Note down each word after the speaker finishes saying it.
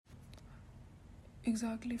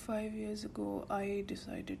Exactly 5 years ago, I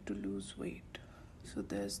decided to lose weight. So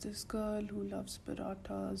there's this girl who loves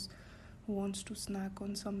parathas, who wants to snack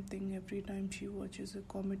on something every time she watches a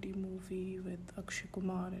comedy movie with Akshay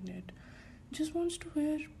Kumar in it. Just wants to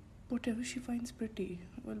wear whatever she finds pretty.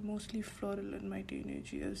 Well, mostly floral in my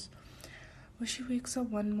teenage years. Well, she wakes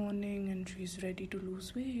up one morning and she's ready to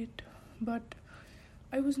lose weight, but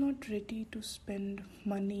I was not ready to spend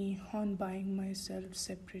money on buying myself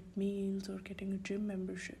separate meals or getting a gym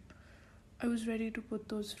membership. I was ready to put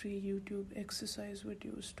those free YouTube exercise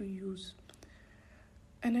videos to use.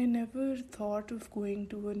 And I never thought of going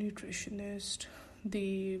to a nutritionist.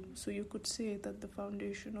 So you could say that the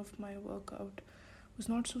foundation of my workout was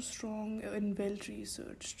not so strong and well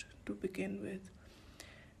researched to begin with.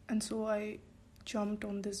 And so I jumped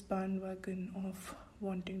on this bandwagon of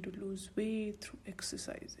wanting to lose weight through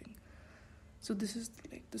exercising. So this is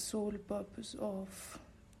like the sole purpose of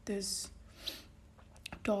this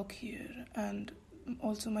talk here. And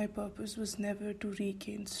also my purpose was never to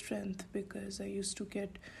regain strength, because I used to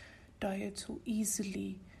get tired so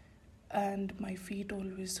easily and my feet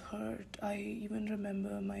always hurt. I even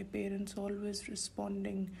remember my parents always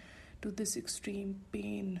responding to this extreme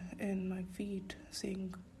pain in my feet,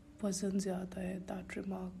 saying वजन ज़्यादा है, that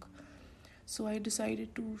remark. So I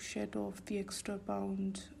decided to shed off the extra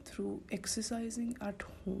pounds through exercising at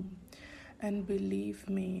home. And believe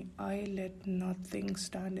me, I let nothing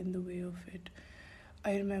stand in the way of it.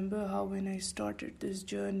 I remember how when I started this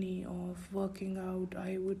journey of working out,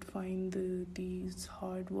 I would find these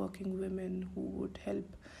hard-working women who would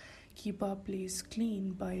help keep our place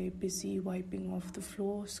clean by busy wiping off the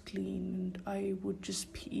floors clean, and I would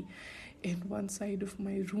just be in one side of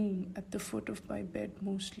my room at the foot of my bed,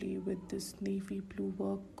 mostly with this navy blue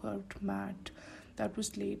workout mat that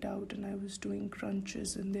was laid out, and I was doing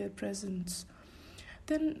crunches in their presence.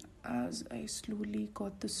 Then as I slowly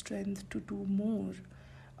got the strength to do more,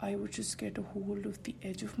 I would just get a hold of the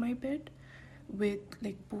edge of my bed with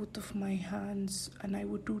like both of my hands, and I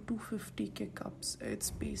would do 250 kick-ups.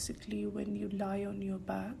 It's basically when you lie on your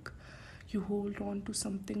back, you hold on to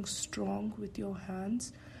something strong with your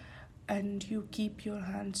hands, and you keep your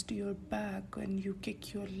hands to your back and you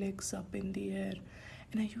kick your legs up in the air.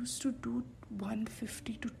 And I used to do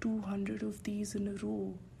 150 to 200 of these in a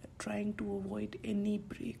row, trying to avoid any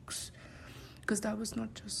breaks, because that was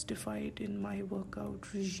not justified in my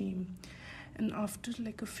workout regime. And after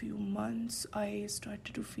like a few months, I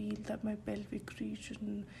started to feel that my pelvic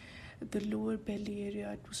region, the lower belly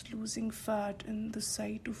area, it was losing fat, and the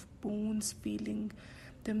sight of bones peeling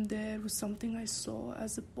them there was something I saw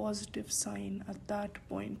as a positive sign at that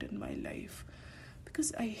point in my life,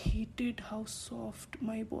 because I hated how soft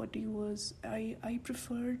my body was. I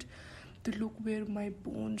preferred the look where my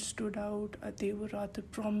bones stood out, they were rather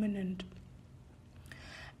prominent.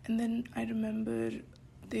 And then I remember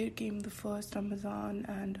there came the first Ramadan,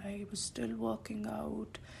 and I was still working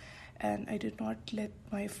out, and I did not let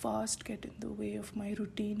my fast get in the way of my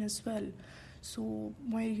routine as well. So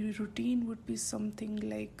my routine would be something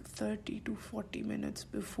like 30 to 40 minutes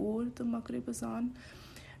before the Maghrib Azan.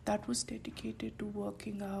 That was dedicated to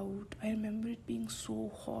working out. I remember it being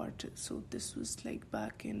so hot. So this was like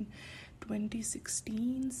back in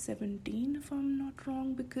 2016-17, if I'm not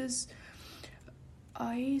wrong, because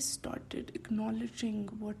I started acknowledging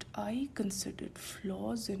what I considered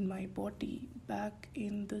flaws in my body back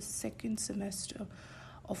in the second semester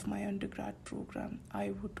of my undergrad program.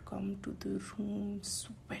 I would come to the room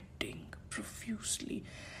sweating profusely,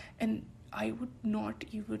 and I would not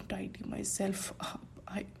even tidy myself up.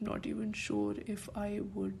 I'm not even sure if I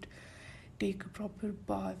would take a proper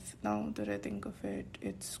bath. Now that I think of it,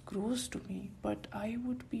 it's gross to me, but I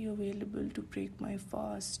would be available to break my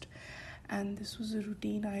fast, and this was a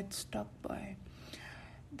routine I had stuck by.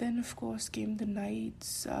 Then, of course, came the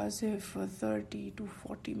nights, as if a 30 to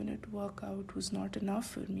 40 minute workout was not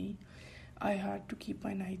enough for me. I had to keep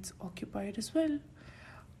my nights occupied as well.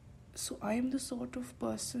 So, I am the sort of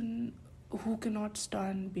person who cannot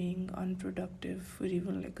stand being unproductive for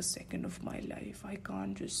even like a second of my life. I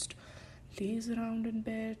can't just laze around in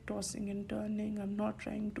bed, tossing and turning. I'm not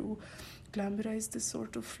trying to glamorize this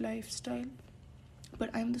sort of lifestyle, but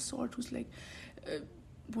I'm the sort who's like,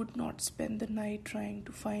 would not spend the night trying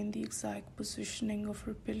to find the exact positioning of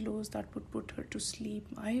her pillows that would put her to sleep.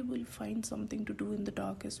 I will find something to do in the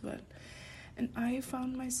dark as well. And I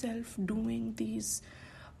found myself doing these,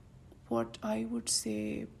 what I would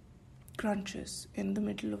say, crunches in the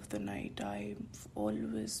middle of the night. I've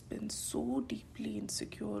always been so deeply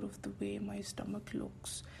insecure of the way my stomach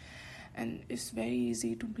looks. And it's very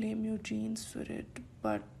easy to blame your genes for it,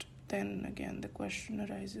 but then again the question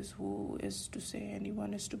arises, who is to say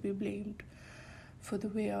anyone is to be blamed for the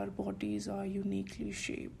way our bodies are uniquely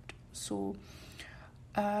shaped? So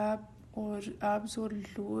abs or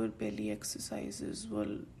lower belly exercises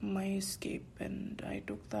were my escape, and I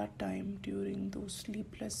took that time during those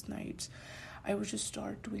sleepless nights. I would just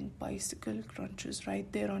start doing bicycle crunches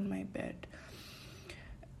right there on my bed.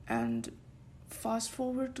 And fast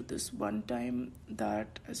forward to this one time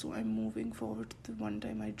I'm moving forward to the one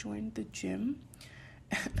time I joined the gym,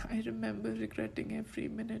 and I remember regretting every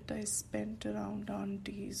minute I spent around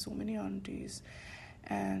aunties, so many aunties,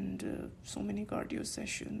 and so many cardio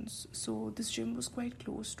sessions. So this gym was quite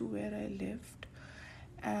close to where I lived,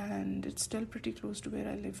 and it's still pretty close to where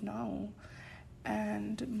I live now.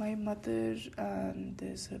 And my mother, and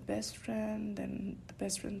there's her best friend and the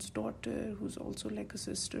best friend's daughter, who's also like a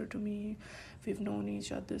sister to me. We've known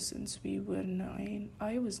each other since we were 9.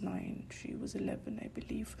 I was 9, she was 11, I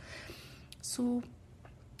believe. So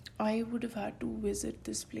I would have had to visit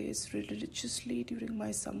this place religiously during my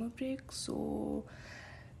summer break. So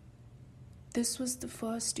this was the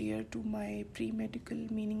first year to my pre-medical,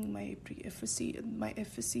 meaning my pre-FSC. My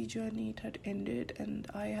FSC journey, it had ended, and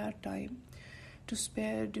I had time to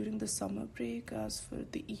spare during the summer break as for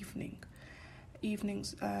the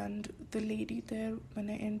evenings. And the lady there, when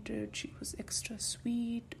I entered, she was extra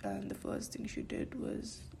sweet, and the first thing she did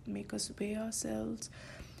was make us weigh ourselves.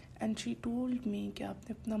 And she told me कि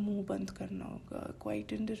आपने अपना मुंह बंद करना होगा,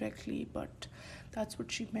 quite indirectly, but that's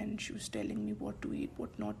what she meant. She was telling me what to eat,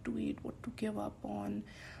 what not to eat, what to give up on.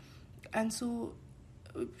 And so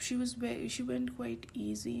she went quite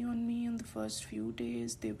easy on me in the first few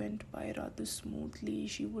days. They went by rather smoothly.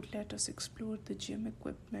 She would let us explore the gym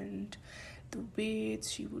equipment, the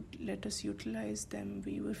weights. She would let us utilize them.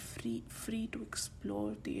 We were free to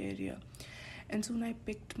explore the area. And soon I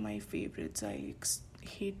picked my favorites. I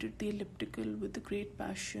hated the elliptical with a great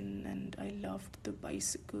passion, and I loved the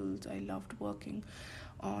bicycles. I loved working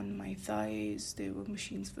on my thighs. There were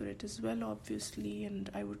machines for it as well, obviously, and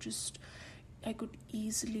I could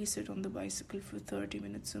easily sit on the bicycle for 30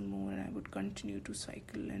 minutes or more, and I would continue to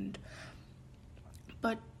cycle.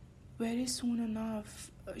 But very soon enough,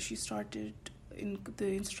 the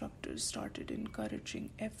instructors started encouraging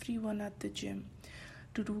everyone at the gym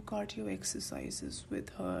to do cardio exercises with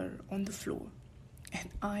her on the floor. And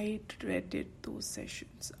I dreaded those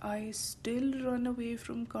sessions. I still run away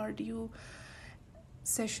from cardio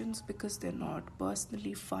sessions because they're not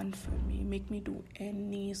personally fun for me. Make me do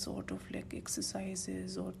any sort of leg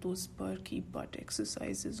exercises or those perky butt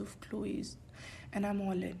exercises of Chloe's, and I'm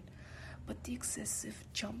all in. But the excessive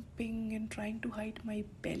jumping and trying to hide my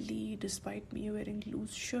belly despite me wearing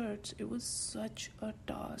loose shirts, it was such a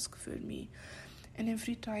task for me. And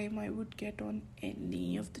every time I would get on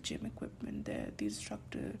any of the gym equipment there, the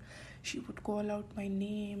instructor, she would call out my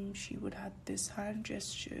name. She would have this hand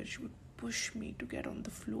gesture. She would push me to get on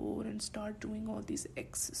the floor and start doing all these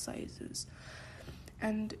exercises.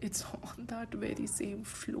 And it's on that very same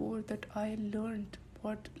floor that I learned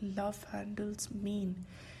what love handles mean.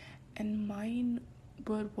 And mine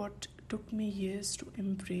were what took me years to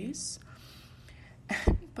embrace.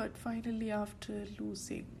 But finally, after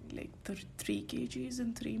losing like 3 kgs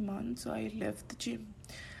in 3 months, I left the gym.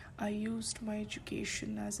 I used my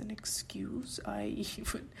education as an excuse. I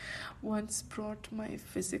even once brought my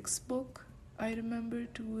physics book, I remember,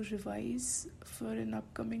 to revise for an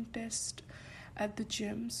upcoming test at the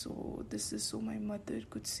gym. So this is so my mother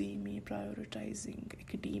could see me prioritizing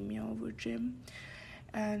academia over gym.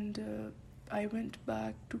 And I went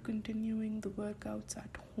back to continuing the workouts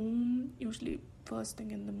at home, usually first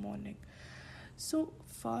thing in the morning. So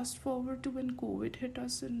fast forward to when COVID hit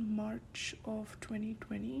us in March of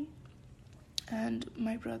 2020, and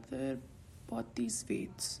my brother bought these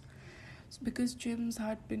weights because gyms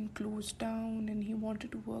had been closed down, and he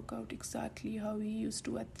wanted to work out exactly how he used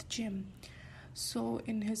to at the gym. So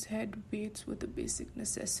in his head, weights were the basic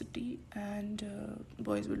necessity, and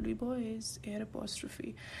boys will be boys, air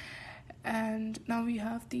apostrophe. And now we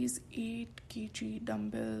have these 8 kg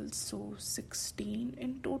dumbbells, so 16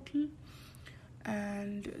 in total,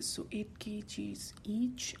 and so 8 kgs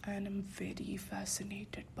each, and I'm very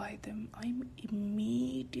fascinated by them. I'm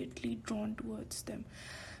immediately drawn towards them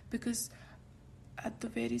because at the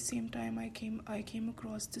very same time I came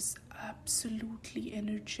across this absolutely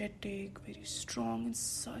energetic, very strong, and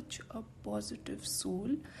such a positive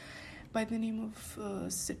soul by the name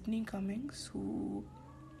of Sydney Cummings, who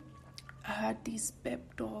had these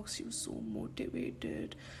pep talks. She was so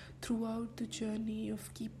motivated throughout the journey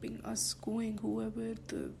of keeping us going, whoever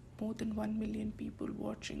the more than 1 million people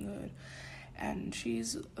watching her. and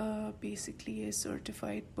she's basically a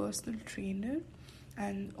certified personal trainer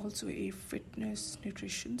and also a fitness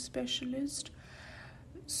nutrition specialist.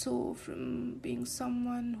 So, from being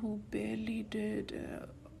someone who barely did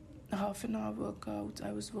half an hour workouts,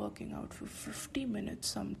 I was working out for 50 minutes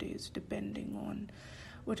some days, depending on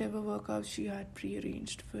whatever workout she had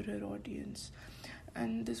prearranged for her audience.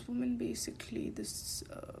 And this woman, basically, this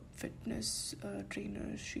fitness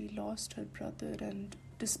trainer, she lost her brother, and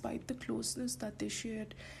despite the closeness that they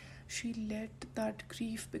shared, she let that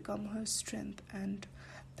grief become her strength, and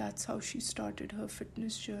that's how she started her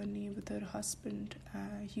fitness journey with her husband.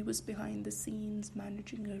 He was behind the scenes,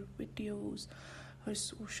 managing her videos, her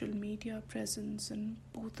social media presence, and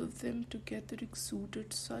both of them together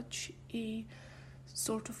exuded such a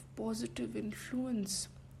sort of positive influence.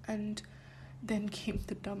 And then came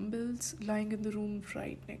the dumbbells lying in the room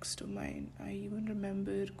right next to mine. I even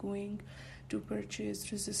remember going to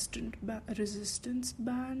purchase resistance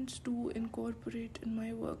bands to incorporate in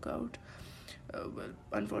my workout. Well,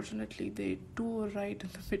 unfortunately, they tore right in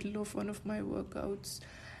the middle of one of my workouts.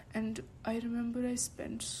 And I remember I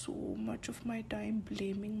spent so much of my time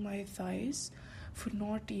blaming my thighs for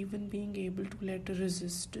not even being able to let a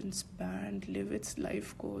resistance band live its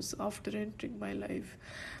life course after entering my life.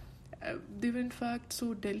 They were in fact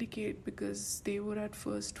so delicate because they were at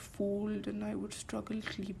first fold, and I would struggle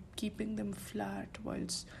keeping them flat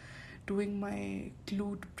whilst doing my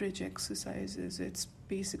glute bridge exercises. It's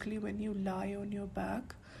basically when you lie on your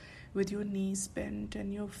back with your knees bent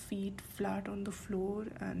and your feet flat on the floor,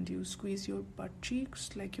 and you squeeze your butt cheeks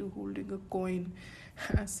like you're holding a coin,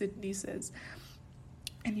 as Sydney says,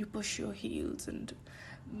 and you push your heels. And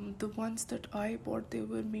the ones that I bought, they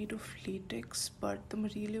were made of latex, but the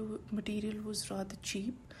material was rather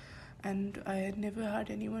cheap, and I had never had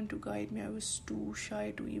anyone to guide me. I was too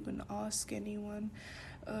shy to even ask anyone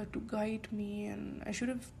to guide me, and I should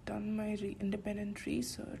have done my independent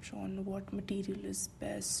research on what material is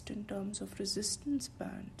best in terms of resistance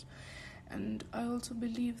bands. And I also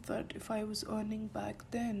believe that if I was earning back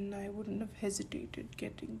then, I wouldn't have hesitated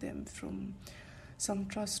getting them from some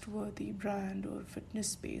trustworthy brand or fitness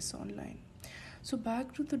space online. So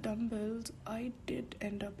back to the dumbbells, I did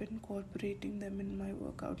end up incorporating them in my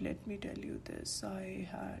workout. Let me tell you this, I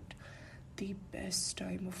had the best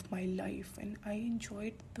time of my life, and I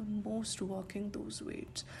enjoyed the most working those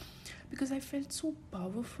weights because I felt so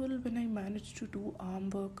powerful when I managed to do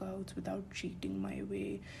arm workouts without cheating my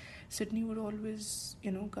way. Sydney would always,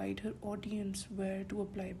 guide her audience where to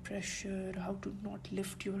apply pressure, how to not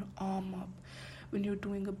lift your arm up when you're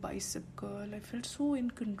doing a bicep curl. I felt so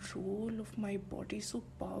in control of my body, so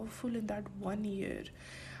powerful in that 1 year.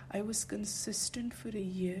 I was consistent for a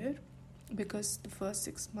year because the first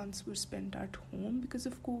 6 months were spent at home because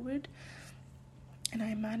of COVID, and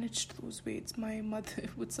I managed those weights. My mother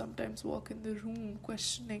would sometimes walk in the room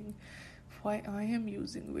questioning why I am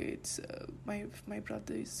using weights. If my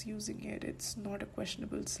brother is using it, it's not a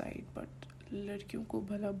questionable side, but लड़कियों को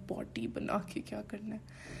भला body बना के क्या करना है?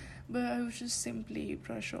 But I would just simply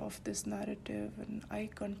brush off this narrative, and I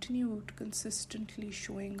continued consistently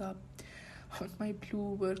showing up on my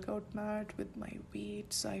blue workout mat with my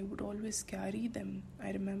weights. I would always carry them.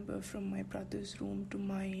 I remember from my brother's room to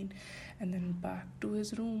mine, and then back to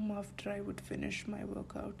his room after I would finish my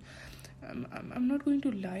workout. I'm not going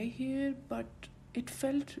to lie here, but it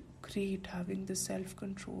felt great having the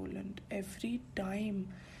self-control, and every time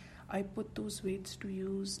I put those weights to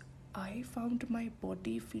use, I found my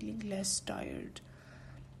body feeling less tired.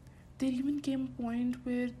 There even came a point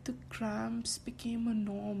where the cramps became a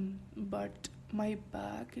norm, but my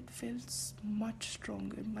back, it felt much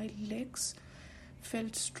stronger. My legs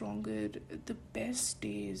felt stronger. The best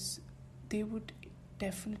days, they would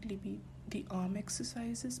definitely be the arm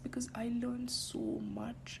exercises because I learned so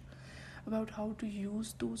much about how to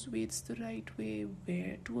use those weights the right way,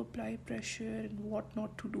 where to apply pressure and what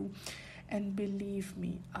not to do. And believe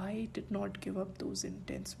me, I did not give up those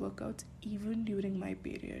intense workouts even during my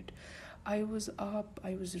period. I was up,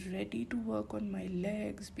 I was ready to work on my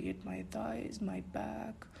legs, be it my thighs, my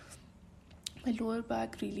back. My lower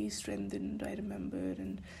back really strengthened, I remember,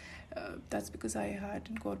 and that's because I had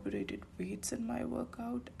incorporated weights in my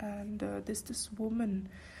workout. And there's this woman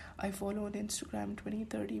I follow on Instagram,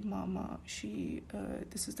 2030 Mama.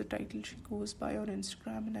 This is the title she goes by on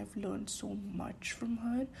Instagram, and I've learned so much from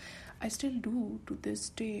her. I still do to this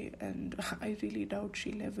day, and I really doubt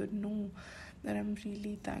she'll ever know that I'm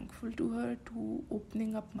really thankful to her to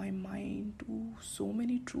opening up my mind to so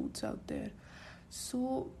many truths out there.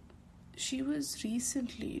 So she was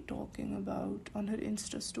recently talking about on her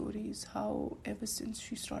Insta stories how ever since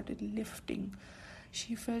she started lifting,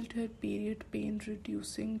 she felt her period pain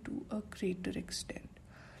reducing to a greater extent.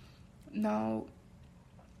 Now,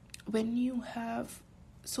 when you have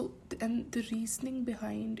and the reasoning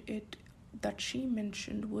behind it that she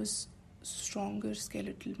mentioned was stronger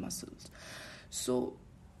skeletal muscles. So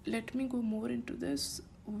let me go more into this.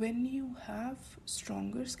 When you have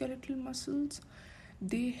stronger skeletal muscles,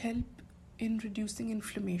 they help in reducing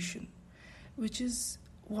inflammation, which is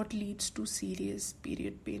what leads to serious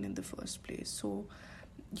period pain in the first place. So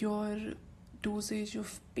your dosage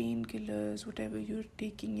of painkillers, whatever you're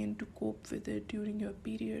taking in to cope with it during your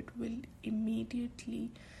period, will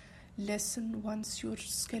immediately lessen once your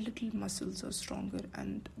skeletal muscles are stronger,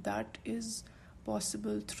 and that is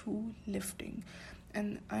possible through lifting.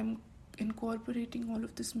 And I'm incorporating all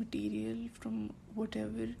of this material from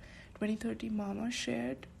whatever 2030 Mama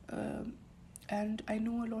shared, and I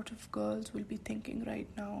know a lot of girls will be thinking right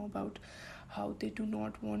now about how they do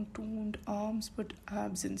not want toned arms but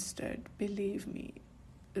abs instead. Believe me,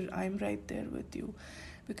 I'm right there with you,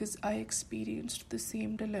 because I experienced the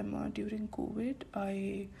same dilemma during COVID.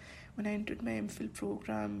 When I entered my MPhil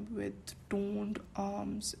program with toned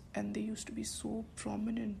arms, and they used to be so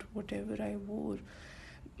prominent whatever I wore,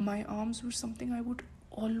 my arms were something I would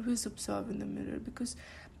always observe in the mirror, because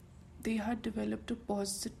they had developed a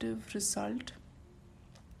positive result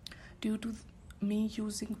due to me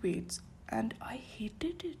using weights, and I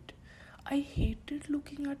hated it. I hated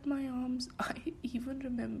looking at my arms. I even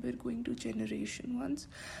remember going to Generation once.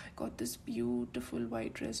 Got this beautiful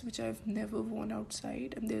white dress which I've never worn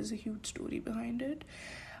outside, and there's a huge story behind it.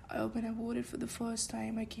 When I wore it for the first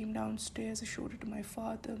time, I came downstairs, I showed it to my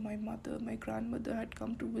father, my mother, my grandmother had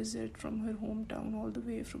come to visit from her hometown all the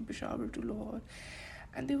way from Peshawar to Lahore,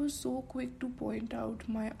 and they were so quick to point out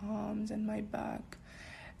my arms and my back.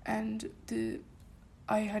 And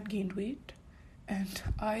I had gained weight, and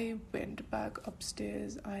I went back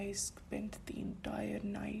upstairs. I spent the entire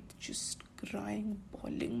night just crying,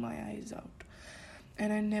 bawling my eyes out,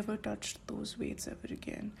 and I never touched those weights ever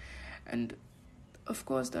again. And of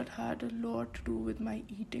course, that had a lot to do with my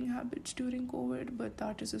eating habits during COVID, but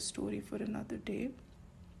that is a story for another day.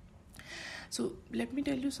 So let me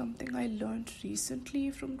tell you something I learned recently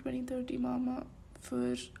from 2030 Mama.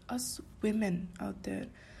 For us women out there,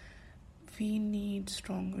 we need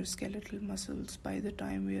stronger skeletal muscles by the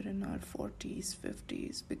time we're in our 40s,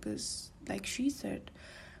 50s, because like she said,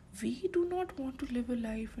 we do not want to live a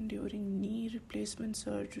life enduring knee replacement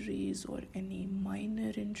surgeries or any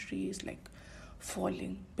minor injuries like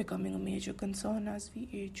falling becoming a major concern as we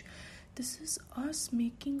age. This is us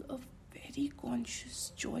making a very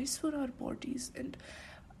conscious choice for our bodies, and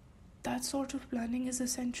that sort of planning is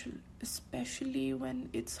essential, especially when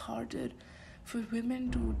it's harder for women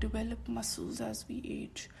to develop muscles as we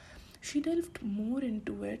age. She delved more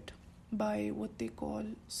into it by what they call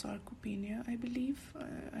sarcopenia, I believe.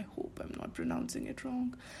 I hope I'm not pronouncing it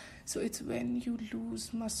wrong. So it's when you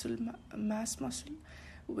lose mass muscle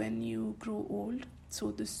when you grow old.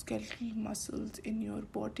 So the skeletal muscles in your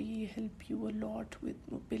body help you a lot with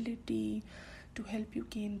mobility, to help you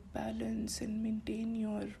gain balance and maintain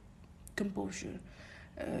your composure,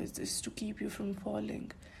 just to keep you from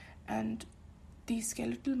falling. And these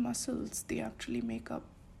skeletal muscles, they actually make up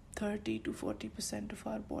 30 to 40% of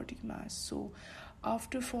our body mass. So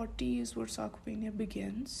after 40 is where sarcopenia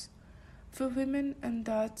begins for women, and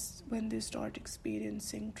that's when they start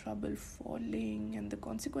experiencing trouble falling, and the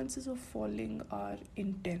consequences of falling are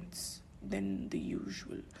intense than the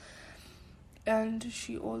usual. And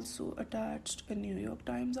she also attached a New York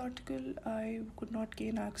Times article. I could not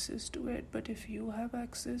gain access to it, but if you have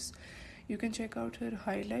access, you can check out her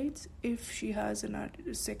highlights. If she has a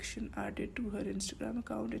section added to her Instagram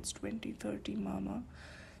account, it's 2030 Mama.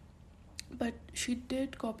 But she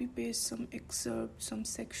did copy paste some excerpts, some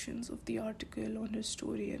sections of the article on her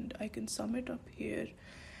story, and I can sum it up here.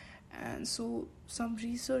 And so some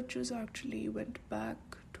researchers actually went back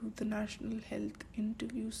to the National Health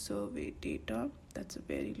Interview Survey data. That's a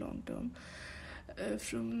very long term.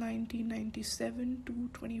 From 1997 to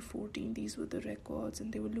 2014, these were the records,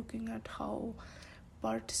 and they were looking at how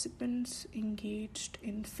participants engaged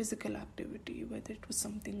in physical activity, whether it was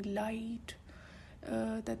something light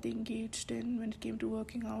that they engaged in when it came to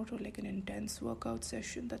working out, or like an intense workout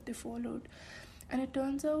session that they followed. And it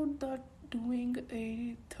turns out that doing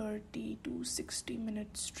a 30 to 60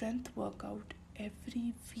 minute strength workout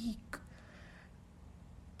every week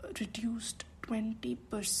reduced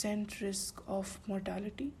 20% risk of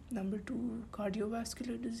mortality, number 2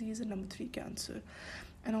 cardiovascular disease, and number 3 cancer.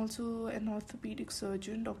 And also an orthopedic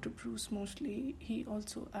surgeon, Dr. Bruce Mosley, he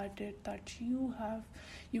also added that you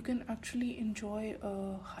can actually enjoy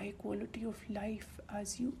a high quality of life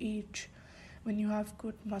as you age when you have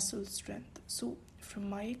good muscle strength. So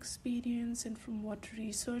from my experience and from what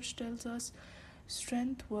research tells us,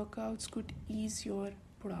 strength workouts could ease your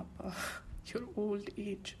budapa, your old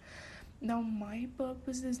age. Now, my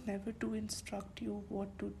purpose is never to instruct you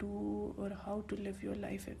what to do or how to live your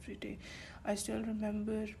life every day. I still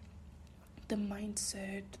remember the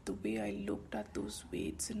mindset, the way I looked at those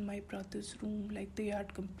weights in my brother's room, like they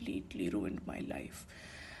had completely ruined my life.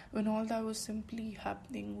 When all that was simply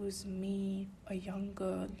happening was me, a young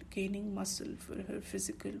girl, gaining muscle for her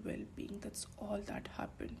physical well being. That's all that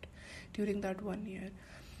happened during that 1 year.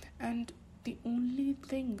 And the only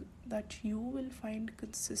thing that you will find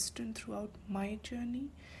consistent throughout my journey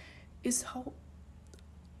is how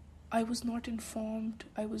I was not informed,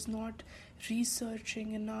 I was not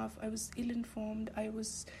researching enough, I was ill informed, I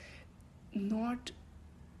was not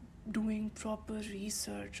doing proper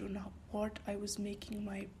research on what I was making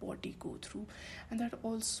my body go through. And that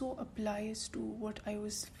also applies to what I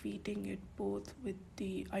was feeding it, both with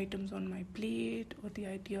the items on my plate or the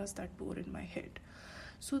ideas that were in my head.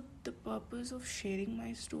 So the purpose of sharing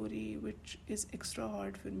my story, which is extra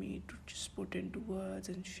hard for me to just put into words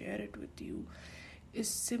and share it with you, is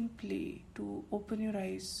simply to open your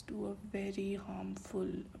eyes to a very harmful,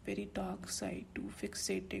 a very dark side to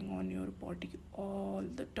fixating on your body all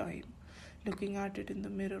the time, looking at it in the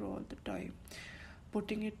mirror all the time,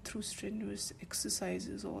 putting it through strenuous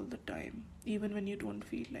exercises all the time, even when you don't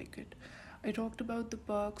feel like it. I talked about the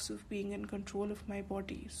perks of being in control of my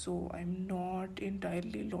body, so I'm not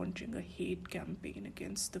entirely launching a hate campaign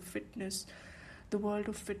against the world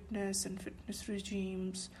of fitness and fitness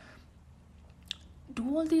regimes.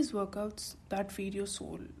 Do all these workouts that feed your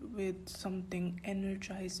soul with something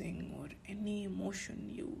energizing or any emotion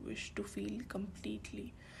you wish to feel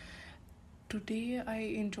completely. Today I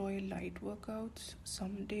enjoy light workouts.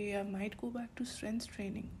 Someday I might go back to strength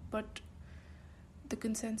training. But the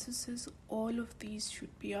consensus is all of these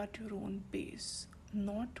should be at your own pace,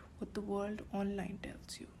 not what the world online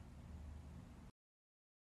tells you.